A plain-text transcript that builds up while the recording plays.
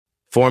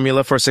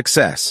Formula for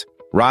success: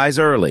 rise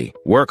early,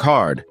 work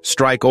hard,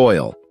 strike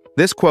oil.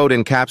 This quote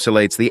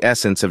encapsulates the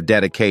essence of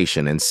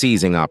dedication and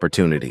seizing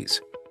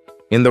opportunities.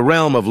 In the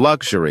realm of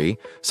luxury,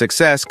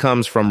 success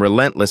comes from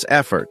relentless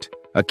effort,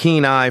 a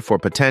keen eye for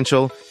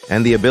potential,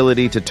 and the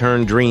ability to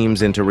turn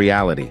dreams into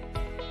reality.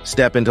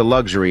 Step into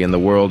luxury in the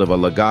world of a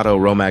Lagotto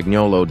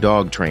Romagnolo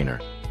Dog Trainer.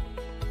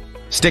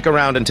 Stick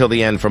around until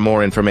the end for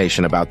more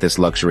information about this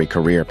luxury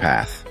career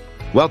path.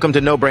 Welcome to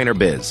No Brainer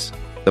Biz,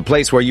 the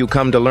place where you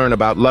come to learn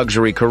about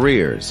luxury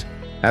careers.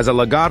 As a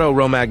Lagotto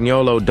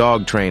Romagnolo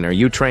Dog Trainer,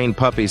 you train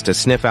puppies to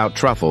sniff out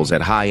truffles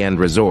at high-end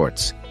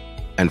resorts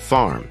and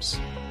farms.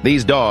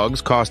 These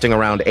dogs, costing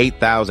around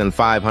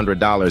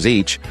 $8,500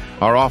 each,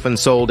 are often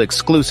sold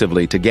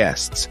exclusively to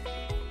guests.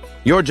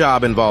 Your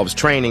job involves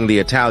training the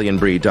Italian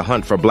breed to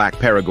hunt for black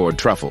Perigord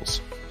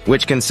truffles,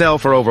 which can sell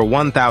for over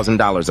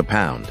 $1,000 a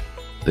pound.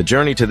 The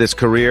journey to this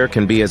career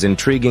can be as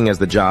intriguing as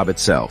the job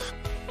itself.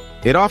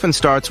 It often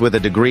starts with a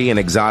degree in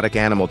exotic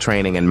animal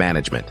training and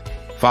management,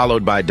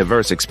 followed by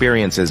diverse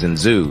experiences in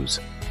zoos,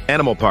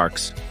 animal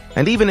parks,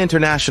 and even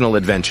international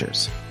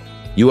adventures.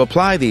 You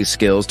apply these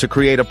skills to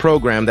create a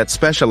program that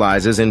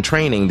specializes in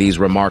training these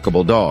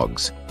remarkable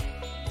dogs.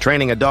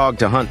 Training a dog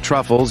to hunt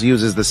truffles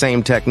uses the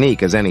same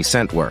technique as any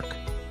scent work,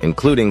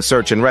 including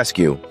search and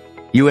rescue.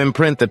 You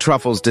imprint the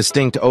truffle's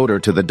distinct odor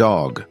to the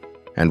dog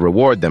and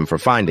reward them for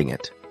finding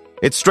it.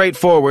 It's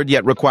straightforward,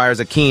 yet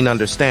requires a keen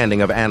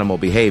understanding of animal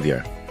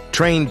behavior.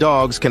 Trained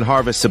dogs can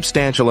harvest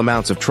substantial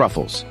amounts of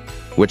truffles,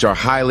 which are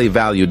highly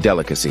valued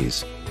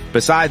delicacies.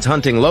 Besides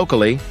hunting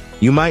locally,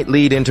 you might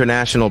lead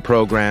international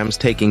programs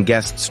taking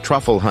guests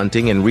truffle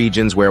hunting in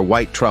regions where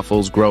white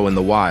truffles grow in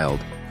the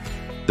wild.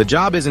 The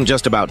job isn't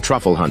just about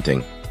truffle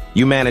hunting.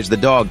 You manage the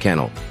dog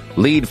kennel,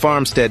 lead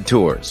farmstead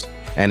tours,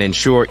 and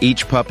ensure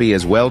each puppy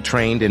is well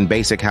trained in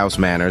basic house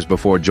manners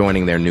before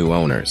joining their new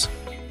owners.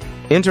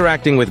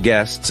 Interacting with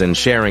guests and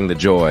sharing the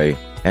joy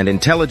and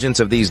intelligence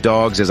of these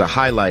dogs is a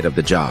highlight of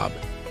the job.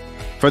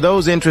 For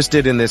those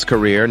interested in this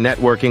career,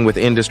 networking with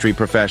industry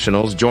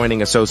professionals,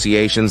 joining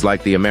associations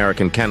like the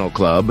American Kennel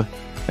Club,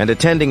 and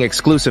attending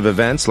exclusive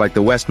events like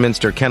the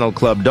Westminster Kennel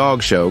Club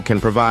Dog Show can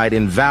provide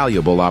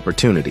invaluable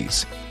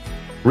opportunities.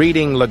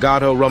 Reading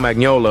Lagotto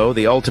Romagnolo,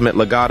 the Ultimate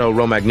Lagotto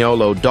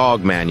Romagnolo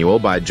Dog Manual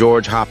by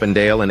George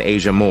Hoppendale and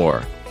Asia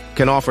Moore,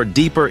 can offer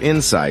deeper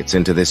insights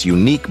into this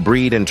unique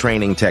breed and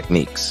training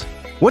techniques.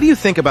 What do you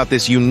think about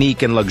this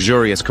unique and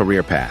luxurious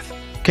career path?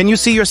 Can you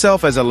see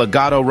yourself as a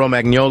Lagotto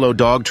Romagnolo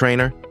Dog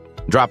Trainer?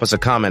 Drop us a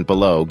comment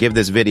below, give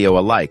this video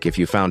a like if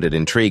you found it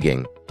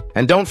intriguing.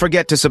 And don't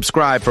forget to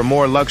subscribe for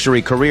more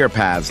luxury career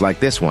paths like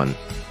this one.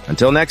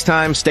 Until next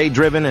time, stay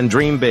driven and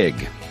dream big.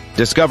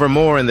 Discover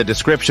more in the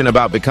description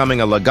about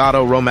becoming a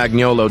Lagotto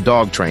Romagnolo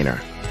Dog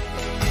Trainer.